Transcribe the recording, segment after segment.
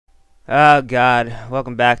Oh god,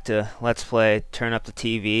 welcome back to Let's Play Turn Up the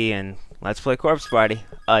TV and Let's Play Corpse Party.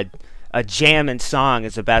 A jammin' song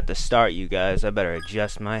is about to start, you guys. I better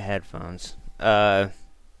adjust my headphones. I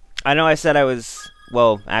know I said I was,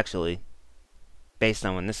 well, actually, based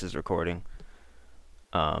on when this is recording.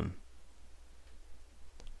 Hold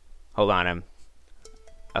on,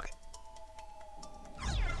 okay.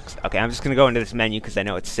 Okay, I'm just gonna go into this menu because I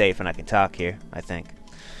know it's safe and I can talk here, I think.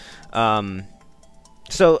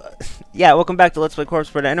 So, yeah, welcome back to Let's Play Corpse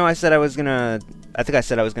Party. I know I said I was gonna... I think I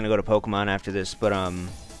said I was gonna go to Pokemon after this, but,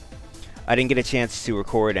 I didn't get a chance to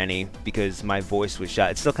record any because my voice was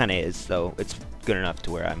shot. It still kinda is, so it's good enough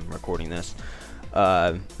to where I'm recording this.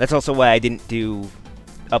 That's also why I didn't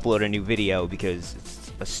upload a new video, because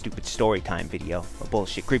it's a stupid story time video. A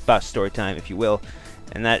bullshit creepypasta story time, if you will.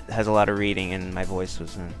 And that has a lot of reading, and my voice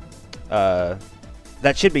wasn't...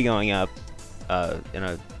 that should be going up, in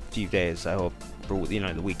a few days, I hope. For, you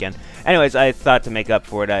know, the weekend. Anyways, I thought to make up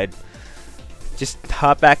for it, I'd just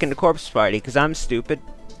hop back into Corpse Party, because I'm stupid.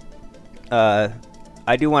 I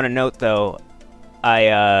do want to note, though,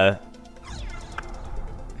 I've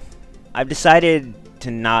decided to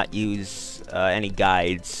not use any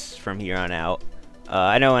guides from here on out.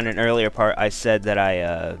 I know in an earlier part I said that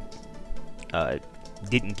I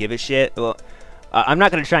didn't give a shit. Well, I'm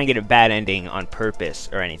not going to try and get a bad ending on purpose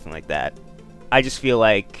or anything like that. I just feel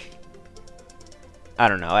like I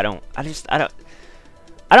don't know. I don't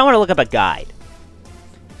want to look up a guide.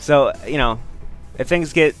 So, you know, if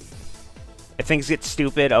things get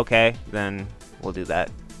stupid, okay, then we'll do that.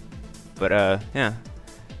 But yeah.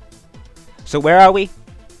 So where are we?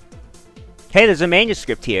 Hey, there's a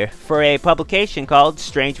manuscript here for a publication called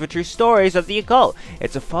Strange but True Stories of the Occult.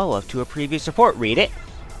 It's a follow-up to a previous report. Read it.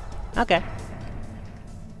 Okay.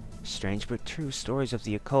 Strange but True Stories of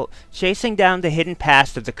the Occult. Chasing Down the Hidden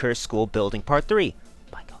Past of the Cursed School Building, Part 3.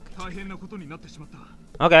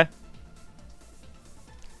 Okay.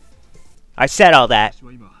 I said all that.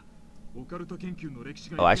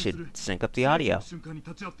 Oh, I should sync up the audio.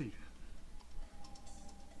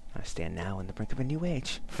 I stand now on the brink of a new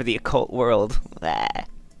age for the occult world.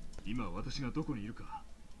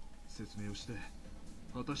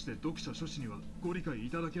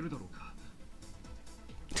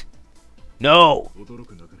 No!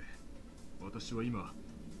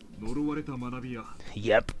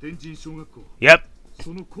 Yep. Yep.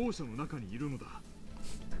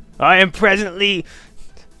 I am presently...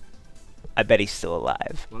 I bet he's still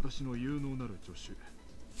alive.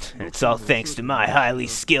 And it's all thanks to my highly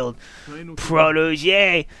skilled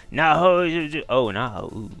protege, Naho... Oh,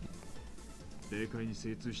 Naho.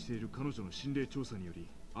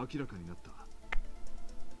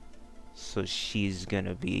 So she's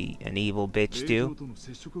gonna be an evil bitch too?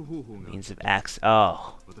 Means of acts.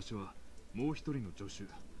 Oh.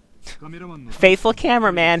 Faithful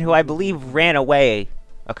cameraman who I believe ran away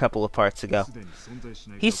a couple of parts ago.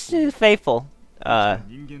 He's faithful. Oh,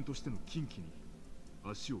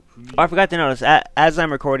 I forgot to notice, as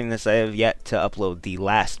I'm recording this, I have yet to upload the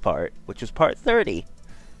last part, which was part 30.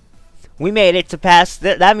 We made it to pass,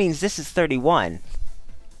 that means this is 31.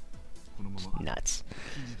 Nuts.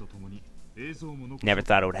 Never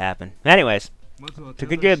thought it would happen. Anyways,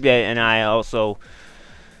 Takagib and I also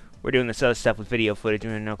we're doing this other stuff with video footage.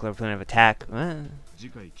 We're in no clear plan of attack. I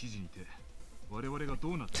don't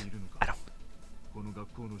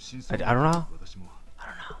know.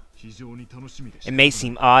 It may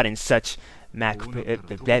seem odd in such yeah,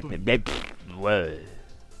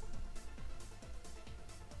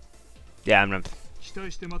 I'm not.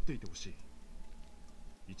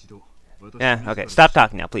 Yeah, okay. Stop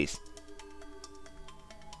talking now, please.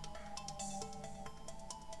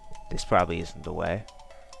 This probably isn't the way.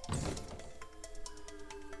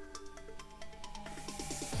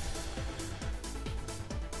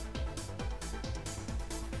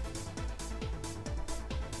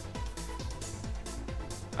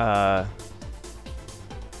 Now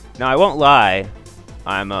I won't lie,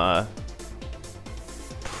 I'm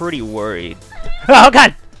pretty worried. Oh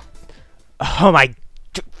god! Oh my...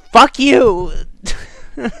 Fuck you!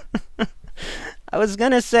 I was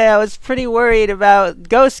gonna say I was pretty worried about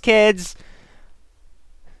ghost kids.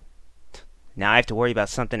 Now I have to worry about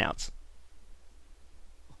something else.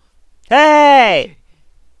 Hey!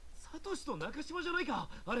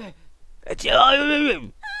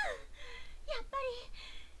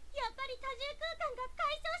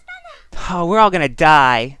 Oh, we're all gonna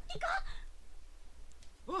die.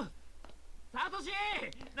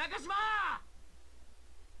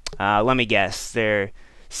 Let me guess. They're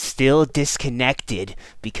still disconnected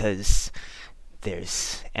because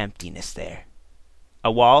there's emptiness there.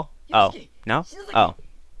 A wall? Oh, no? Oh.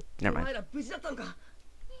 Never mind.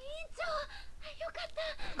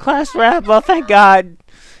 Class rep, well thank God.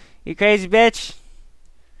 You crazy bitch.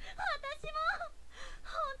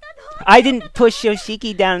 I didn't push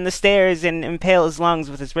Yoshiki down the stairs and impale his lungs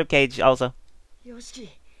with his ribcage also.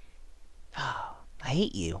 Oh, I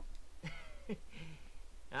hate you.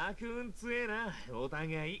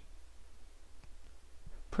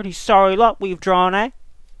 Pretty sorry lot we've drawn, eh?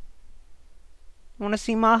 Wanna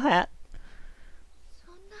see my hat?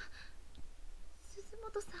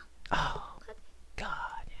 Oh,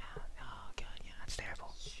 God, yeah. Oh, God, yeah, that's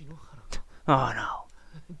terrible. Oh, no.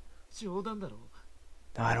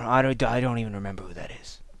 I don't even remember who that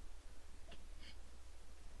is.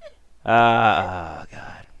 Oh,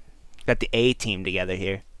 God. Got the A team together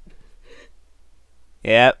here.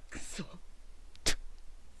 Yep.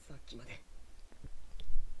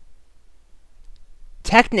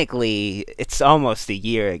 Technically, it's almost a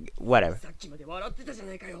year. Whatever.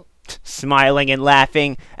 Smiling and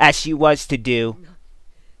laughing as she was to do.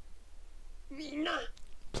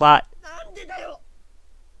 Plot.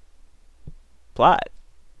 Plot.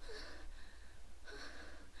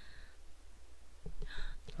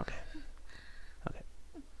 Okay. Okay.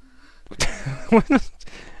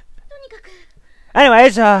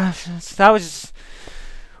 Anyways, I was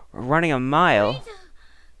running a mile.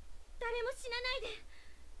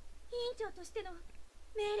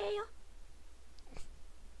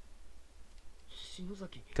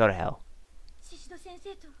 Go to hell.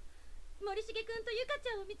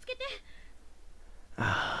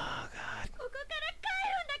 Oh, God.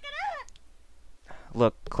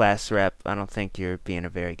 Look, class rep, I don't think you're being a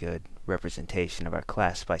very good representation of our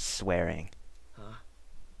class by swearing.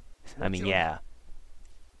 I mean, yeah.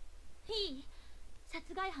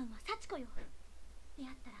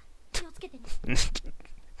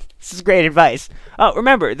 This is great advice. Oh,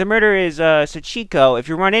 remember, the murderer is Sachiko. If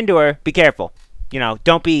you run into her, be careful. You know,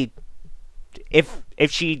 don't be... If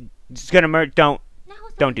she's gonna murder, don't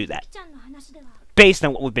do that. Based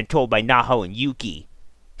on what we've been told by Naho and Yuki,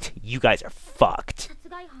 you guys are fucked.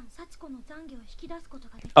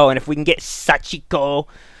 Oh, and if we can get Sachiko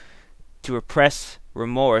to repress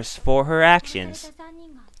remorse for her actions,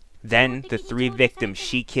 then the 3 victims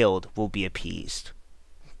she killed will be appeased.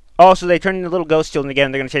 Also, they turn into little ghost children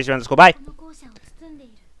again. They're going to chase around the school. Bye!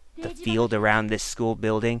 The field around this school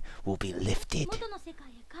building will be lifted.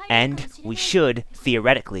 And we should,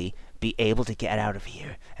 theoretically, be able to get out of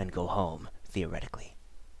here and go home. Theoretically.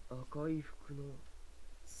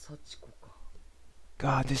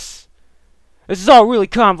 God, this is all really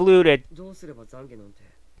convoluted.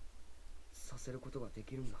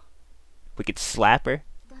 We could slap her?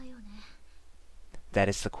 That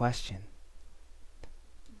is the question.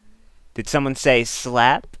 Did someone say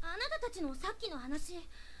slap?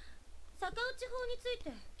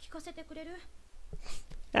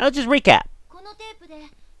 Now let's just recap.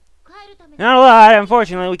 Not a lot,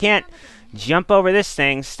 unfortunately. We can't jump over this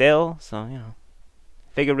thing still, so, you know.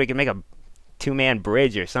 Figured we could make a 2-man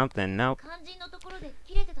bridge or something. Nope.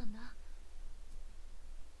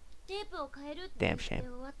 Damn shame.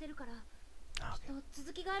 Okay.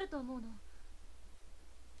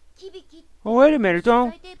 Oh, wait a minute,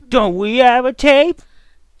 don't we have a tape?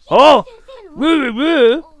 Oh!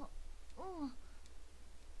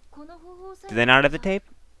 Do they not have the tape?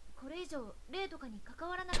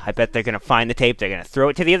 I bet they're gonna find the tape, they're gonna throw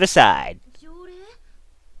it to the other side.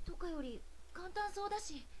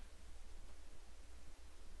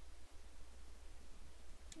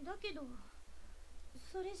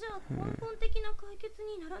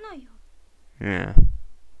 Yeah.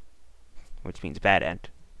 Which means bad end.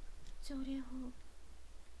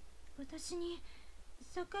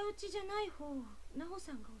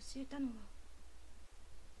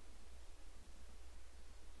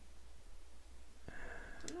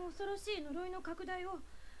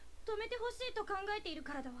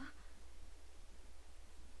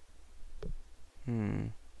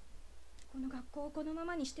 Hmm. この学校をこのま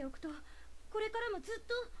まにしておくと、これからもずっ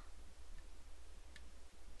と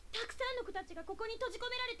たくさんの子たちがここに閉じ込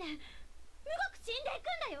められて無獄死んでいく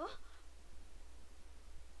んだよ。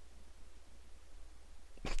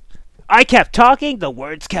I kept talking, the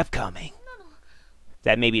words kept coming.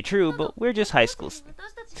 That may be true, but we're just high school.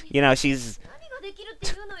 You know, she's...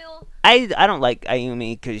 I don't like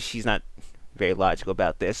Ayumi because she's not very logical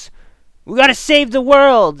about this. We gotta save the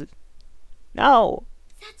world! No!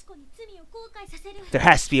 There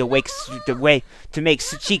has to be a way to make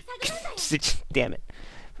damn it.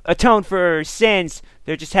 Atone for her sins.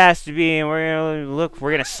 There just has to be, and we're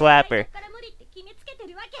gonna slap her.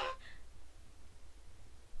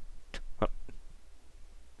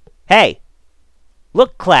 Hey!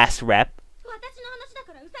 Look, class rep.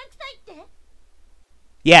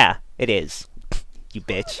 Yeah, it is. You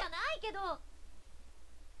bitch.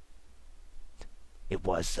 It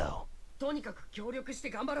was, though. We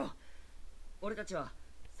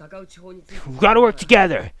gotta work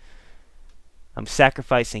together. I'm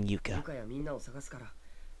sacrificing Yuka.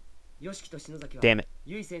 Damn it.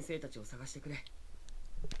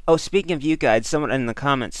 Oh, speaking of Yuka, I had someone in the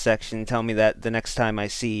comments section tell me that the next time I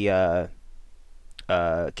see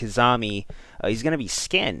Kizami, he's gonna be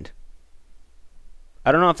skinned.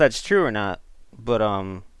 I don't know if that's true or not, but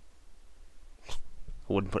I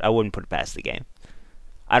wouldn't put it past the game.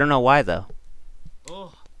 I don't know why though.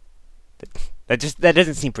 That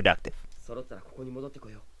doesn't seem productive.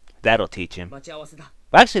 That'll teach him. Well,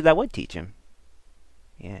 actually, that would teach him.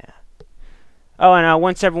 Yeah. Oh, and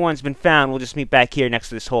once everyone's been found, we'll just meet back here next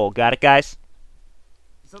to this hole. Got it, guys?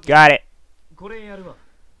 Got it.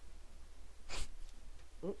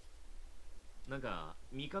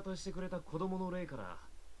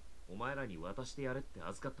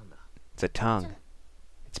 It's a tongue.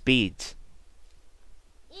 It's beads.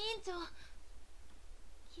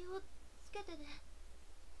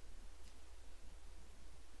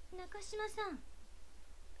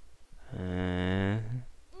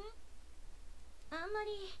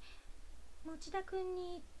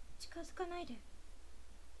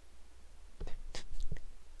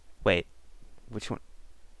 Wait, which one?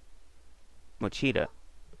 Mochida.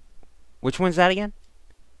 Which one's that again?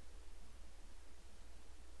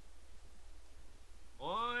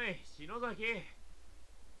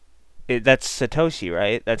 That's Satoshi,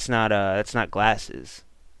 right? That's not glasses.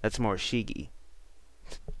 That's more Shigi.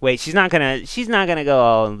 Wait, she's not gonna go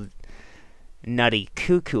all nutty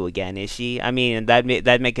cuckoo again, is she? I mean,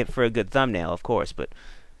 that'd make it for a good thumbnail, of course, but.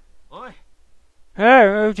 Hey,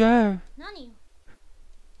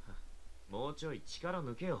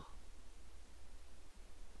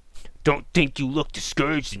 don't think you look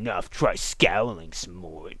discouraged enough. Try scowling some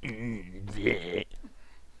more.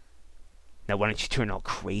 Now why don't you turn all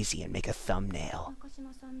crazy and make a thumbnail?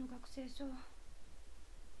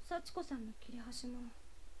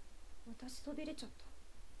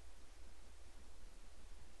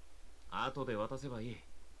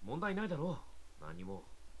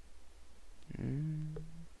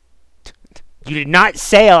 You did not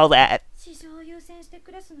say all that.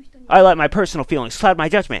 I let my personal feelings cloud my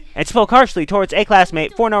judgment and spoke harshly towards a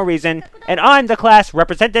classmate for no reason, and I'm the class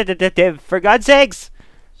representative, for God's sakes!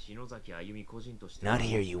 Not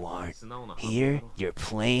here you aren't. Here, you're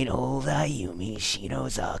plain old Ayumi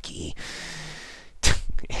Shinozaki.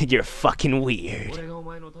 You're fucking weird.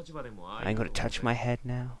 I'm gonna touch my head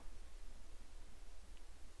now.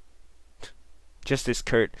 Just as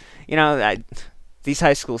Kurt. You know, these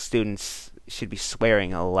high school students should be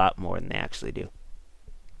swearing a lot more than they actually do.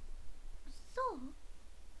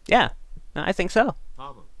 Yeah, I think so.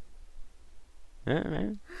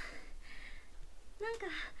 Right.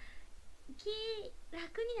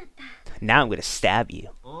 Now I'm gonna stab you.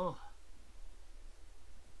 Wanna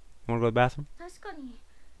go to the bathroom?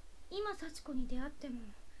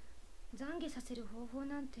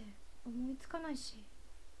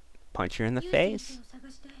 Punch her in the face?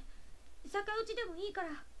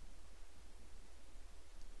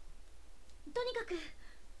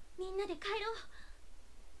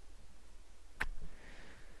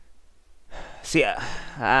 See,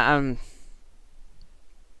 I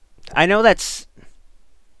know that's...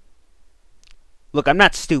 Look, I'm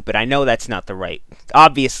not stupid. I know that's not the right...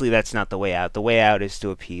 Obviously, that's not the way out. The way out is to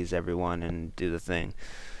appease everyone and do the thing.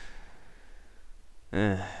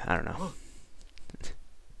 I don't know.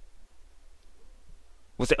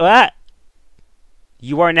 Was it... What?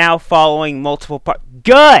 You are now following multiple parts.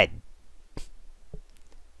 Good!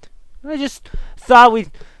 I just thought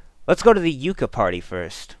we'd... Let's go to the Yuka party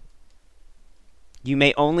first. You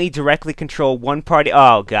may only directly control one party...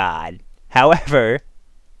 Oh, God. However,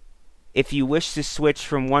 if you wish to switch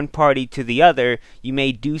from one party to the other, you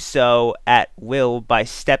may do so at will by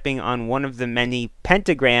stepping on one of the many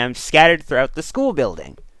pentagrams scattered throughout the school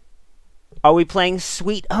building. Are we playing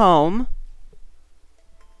Sweet Home?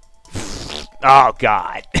 Oh,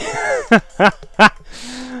 God.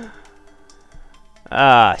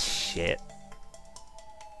 Ah, shit.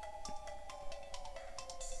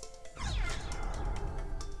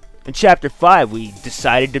 In Chapter 5, we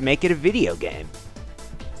decided to make it a video game.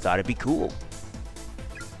 Thought it'd be cool.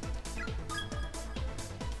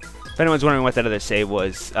 If anyone's wondering what that other save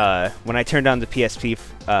was, when I turned on the PSP,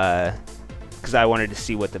 because I wanted to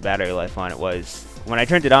see what the battery life on it was, when I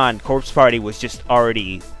turned it on, Corpse Party was just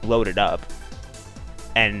already loaded up.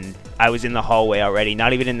 and I was in the hallway already,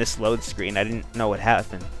 not even in this load screen. I didn't know what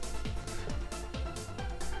happened.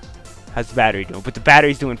 How's the battery doing? But the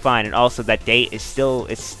battery's doing fine, and also that date is still,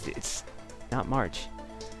 it's not March.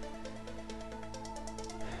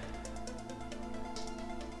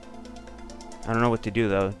 I don't know what to do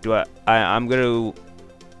though. I'm gonna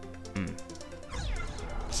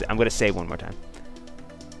I'm gonna save one more time.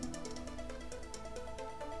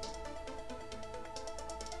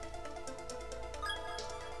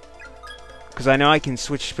 Because I know I can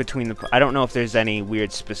switch between the... I don't know if there's any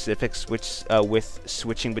weird specifics with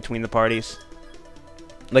switching between the parties.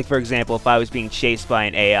 Like, for example, if I was being chased by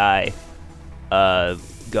an AI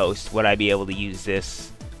ghost, would I be able to use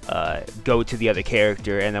this, go to the other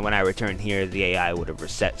character, and then when I return here, the AI would have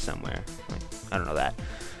reset somewhere? Like, I don't know that.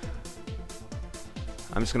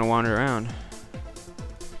 I'm just going to wander around.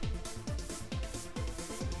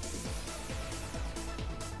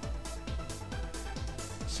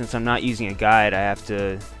 Since I'm not using a guide, I'm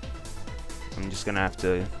just gonna have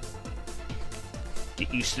to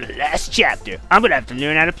get used to the last chapter. I'm gonna have to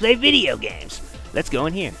learn how to play video games. Let's go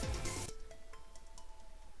in here.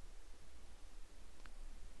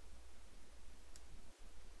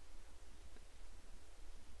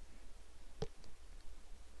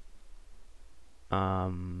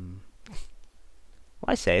 Well,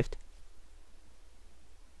 I saved.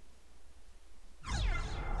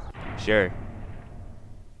 Sure.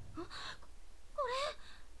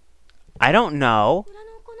 I don't know.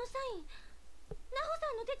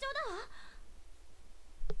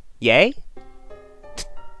 Yay?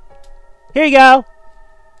 Here you go.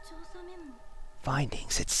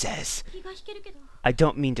 Findings, it says. I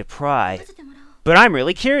don't mean to pry, but I'm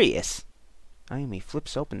really curious. Ayumi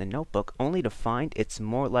flips open the notebook only to find it's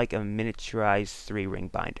more like a miniaturized 3-ring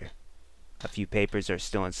binder. A few papers are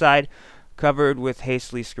still inside, covered with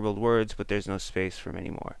hastily scribbled words, but there's no space for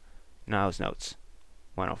many more. Nao's notes.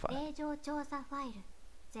 105.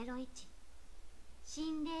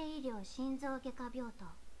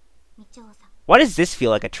 Why does this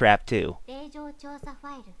feel like a trap too?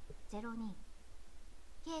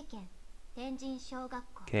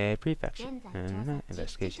 Okay, prefecture.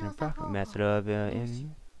 Investigation and profit. Method of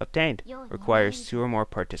obtained. Requires 2 or more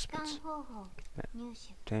participants.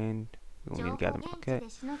 Obtained. We'll need to gather. Okay.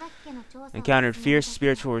 Encountered fierce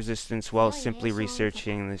spiritual resistance while simply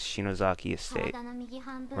researching the Shinozaki estate.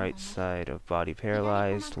 Right side of body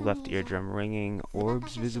paralyzed, left eardrum ringing,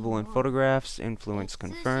 orbs visible in photographs, influence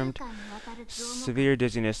confirmed. Severe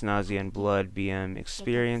dizziness, nausea, and blood BM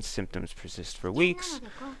experience. Symptoms persist for weeks.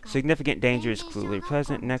 Significant danger is clearly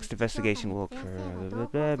present. Next investigation will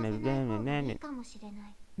occur.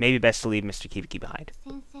 Maybe best to leave Mr. Kiviki behind.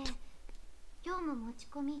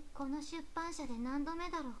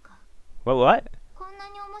 What?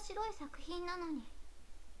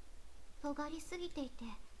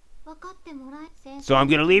 So I'm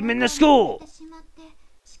gonna leave him in the school!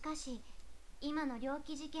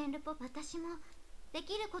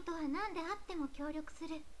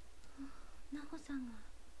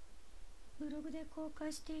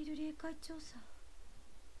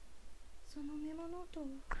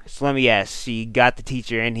 So let me guess, she got the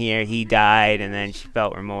teacher in here, he died, and then she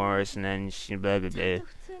felt remorse, and then she blah blah blah.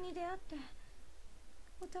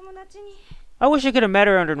 I wish I could have met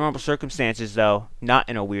her under normal circumstances, though, not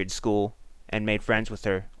in a weird school, and made friends with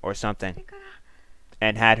her, or something.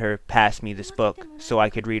 And had her pass me this book, so I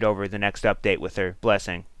could read over the next update with her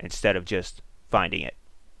blessing, instead of just finding it.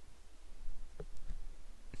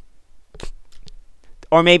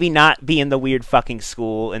 Or maybe not be in the weird fucking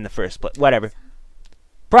school in the first place. Whatever.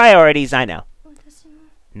 Priorities, I know.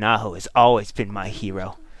 Naho has always been my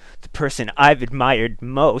hero. The person I've admired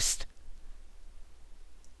most.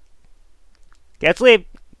 Can't sleep.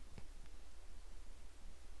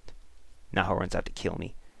 Naho runs out to kill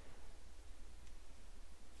me.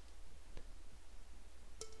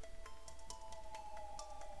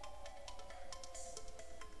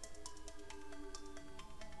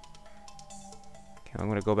 I'm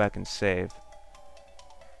gonna go back and save.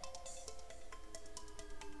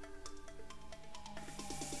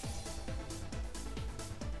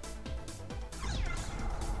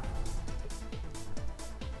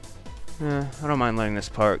 I don't mind letting this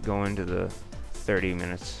part go into the 30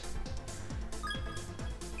 minutes.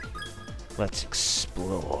 Let's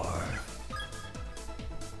explore.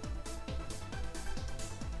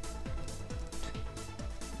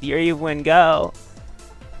 Here you win, go!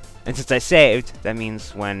 And since I saved, that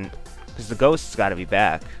means when... Because the ghost's gotta be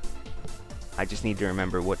back. I just need to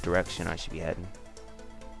remember what direction I should be heading.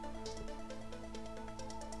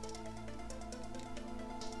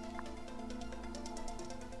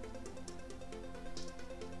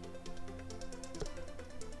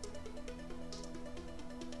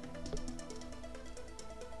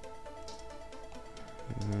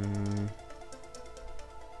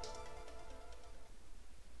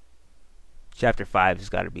 Chapter 5 has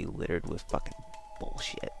got to be littered with fucking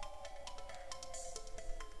bullshit.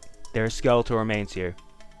 There are skeletal remains here.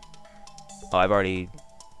 Oh, I've already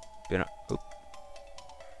been... Oop.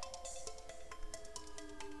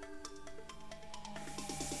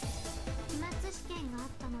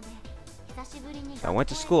 I went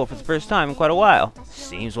to school for the first time in quite a while.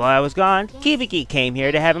 Seems while I was gone, Kibiki came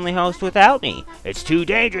here to Heavenly Host without me. It's too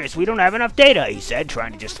dangerous, we don't have enough data, he said,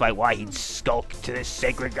 trying to justify why he'd skulk to this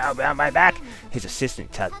sacred god behind my back. His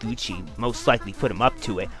assistant Taguchi most likely put him up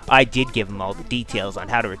to it. I did give him all the details on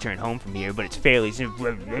how to return home from here, but it's fairly...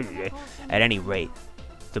 At any rate,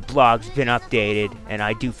 the blog's been updated, and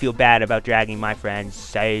I do feel bad about dragging my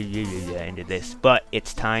friends into this, but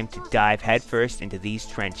it's time to dive headfirst into these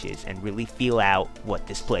trenches and really feel out what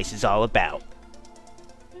this place is all about.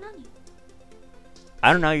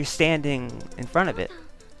 I don't know, you're standing in front of it.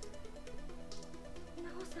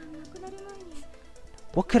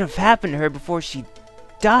 What could have happened to her before she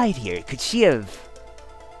died here? Could she have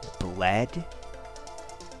bled?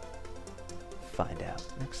 Find out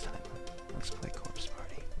next time. Let's play Corpse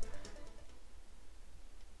Party.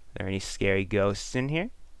 Are there any scary ghosts in here?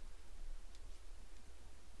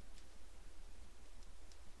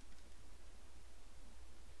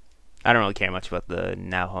 I don't really care much about the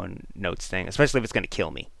Naho notes thing, especially if it's going to kill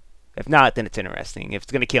me. If not, then it's interesting. If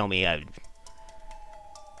it's going to kill me,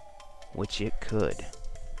 which it could.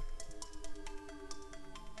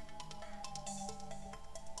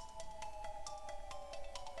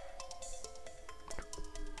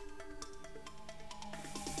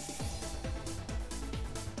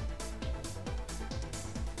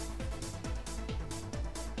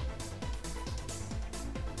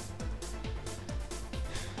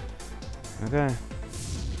 Okay.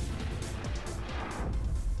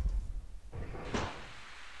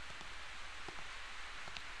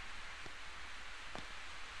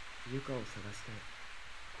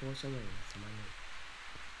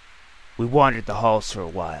 We wandered the halls for a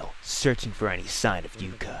while, searching for any sign of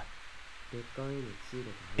Yuka.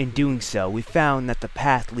 In doing so, we found that the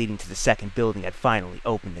path leading to the second building had finally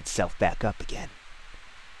opened itself back up again.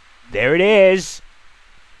 There it is!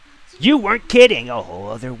 You weren't kidding! A whole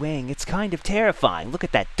other wing. It's kind of terrifying. Look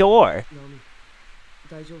at that door.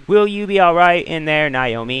 Will you be alright in there,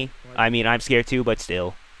 Naomi? I mean, I'm scared too, but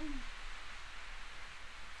still.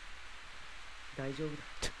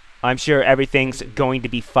 I'm sure everything's going to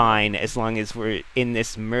be fine as long as we're in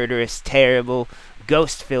this murderous, terrible,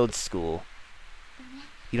 ghost-filled school.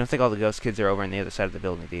 You don't think all the ghost kids are over on the other side of the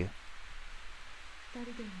building, do you?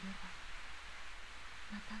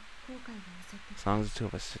 As long as the two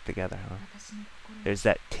of us sit together, huh? There's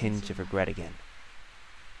that tinge of regret again,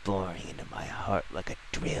 boring into my heart like a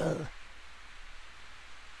drill.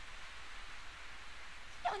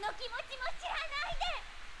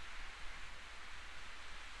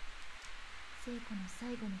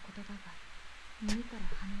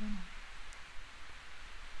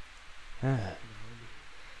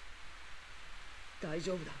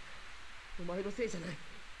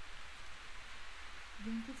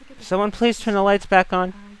 Someone please turn the lights back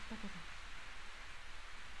on.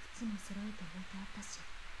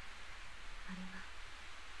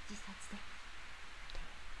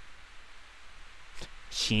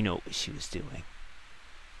 She knew what she was doing.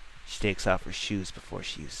 She takes off her shoes before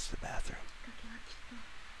she uses the bathroom.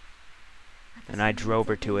 And I drove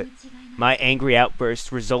her to it. My angry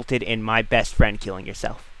outburst resulted in my best friend killing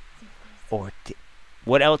herself. Or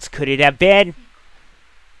what else could it have been?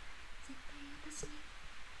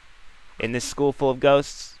 In this school full of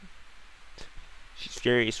ghosts, she's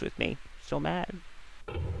furious with me. So mad.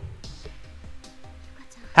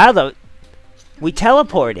 How the... We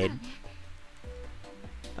teleported.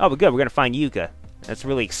 Oh, but good. We're going to find Yuka. That's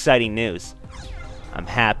really exciting news. I'm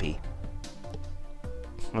happy.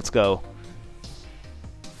 Let's go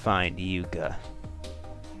find Yuka.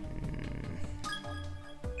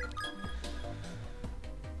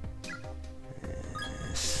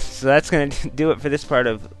 So that's going to do it for this part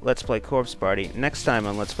of Let's Play Corpse Party. Next time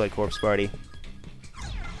on Let's Play Corpse Party...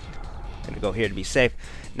 Gonna go here to be safe.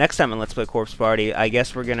 Next time on Let's Play Corpse Party, I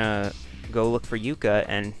guess we're gonna go look for Yuka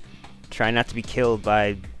and try not to be killed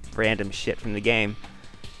by random shit from the game.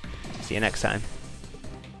 See you next time.